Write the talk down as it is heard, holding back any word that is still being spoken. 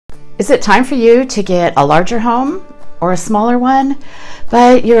Is it time for you to get a larger home or a smaller one,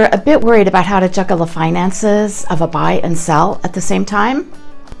 but you're a bit worried about how to juggle the finances of a buy and sell at the same time?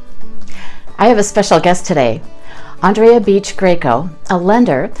 I have a special guest today, Andrea Beach Greco, a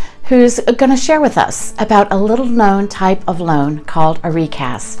lender who's going to share with us about a little known type of loan called a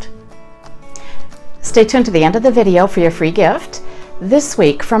recast. Stay tuned to the end of the video for your free gift this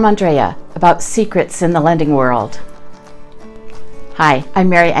week from Andrea about secrets in the lending world. Hi, I'm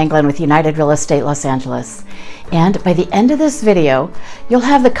Mary Anglin with United Real Estate Los Angeles, and by the end of this video, you'll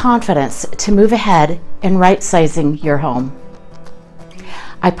have the confidence to move ahead in right-sizing your home.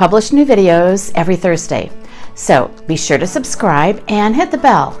 I publish new videos every Thursday, so be sure to subscribe and hit the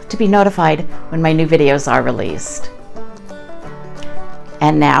bell to be notified when my new videos are released.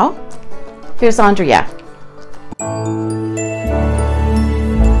 And now, here's Andrea.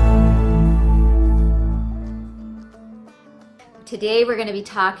 Today we're going to be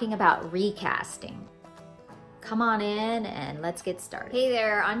talking about recasting. Come on in and let's get started. Hey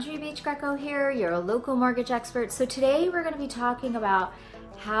there, Andrea Beach Greco here, your local mortgage expert. So today we're going to be talking about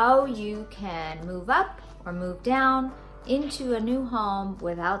how you can move up or move down into a new home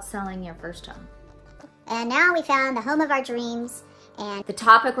without selling your first home. And now we found the home of our dreams. And the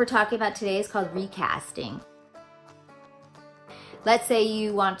topic we're talking about today is called recasting. Let's say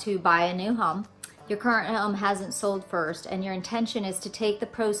you want to buy a new home. Your current home hasn't sold first, and your intention is to take the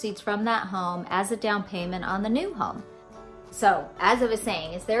proceeds from that home as a down payment on the new home. So, as I was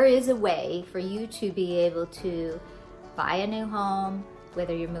saying, there is a way for you to be able to buy a new home,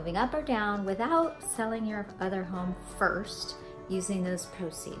 whether you're moving up or down, without selling your other home first using those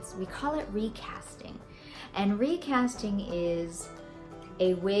proceeds. We call it recasting. And recasting is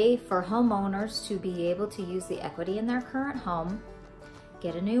a way for homeowners to be able to use the equity in their current home,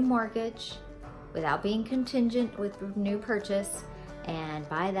 get a new mortgage without being contingent with new purchase, and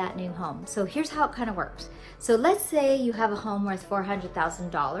buy that new home. So here's how it kind of works. So let's say you have a home worth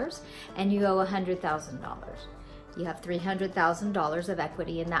 $400,000 and you owe $100,000. You have $300,000 of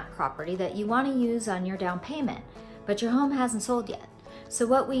equity in that property that you want to use on your down payment, but your home hasn't sold yet. So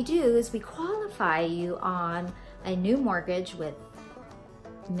what we do is we qualify you on a new mortgage with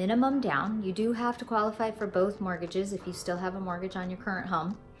minimum down. You do have to qualify for both mortgages if you still have a mortgage on your current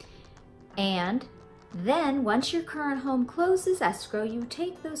home. And then once your current home closes escrow, you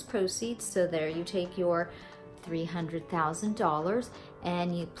take those proceeds. So there you take your $300,000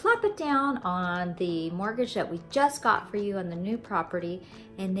 and you plop it down on the mortgage that we just got for you on the new property,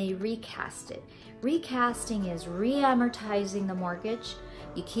 and they recast it. Recasting is re-amortizing the mortgage.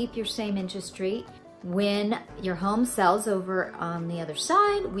 You keep your same interest rate. When your home sells over on the other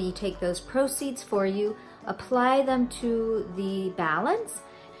side, we take those proceeds for you, apply them to the balance,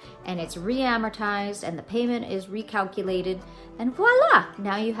 and it's re-amortized and the payment is recalculated, and voila!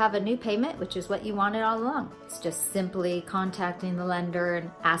 Now you have a new payment, which is what you wanted all along. It's just simply contacting the lender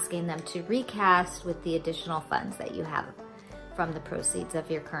and asking them to recast with the additional funds that you have from the proceeds of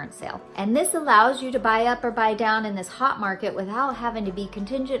your current sale. And this allows you to buy up or buy down in this hot market without having to be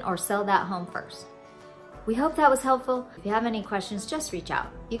contingent or sell that home first. We hope that was helpful. If you have any questions, just reach out.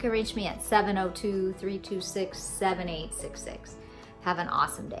 You can reach me at 702-326-7866. Have an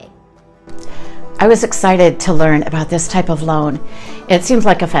awesome day. I was excited to learn about this type of loan. It seems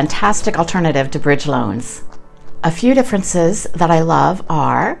like a fantastic alternative to bridge loans. A few differences that I love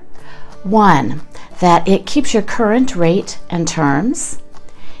are, one, that it keeps your current rate and terms,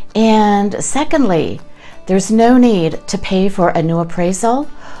 and secondly, there's no need to pay for a new appraisal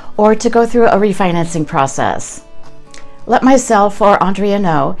or to go through a refinancing process. Let myself or Andrea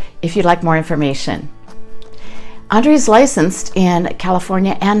know if you'd like more information. Andrea is licensed in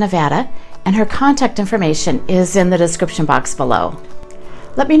California and Nevada, and her contact information is in the description box below.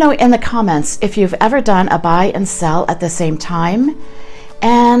 Let me know in the comments if you've ever done a buy and sell at the same time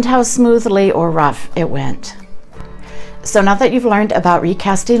and how smoothly or rough it went. So now that you've learned about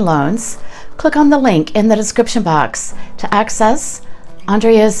recasting loans, click on the link in the description box to access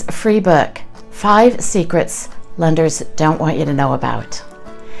Andrea's free book, 5 Secrets Lenders Don't Want You to Know About.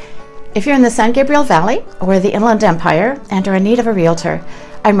 If you're in the San Gabriel Valley or the Inland Empire and are in need of a realtor,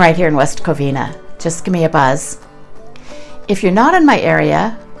 I'm right here in West Covina. Just give me a buzz. If you're not in my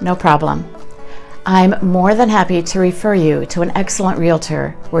area, no problem. I'm more than happy to refer you to an excellent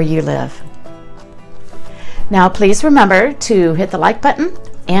realtor where you live. Now please remember to hit the like button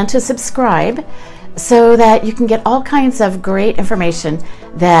and to subscribe so that you can get all kinds of great information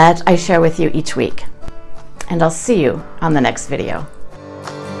that I share with you each week. And I'll see you on the next video.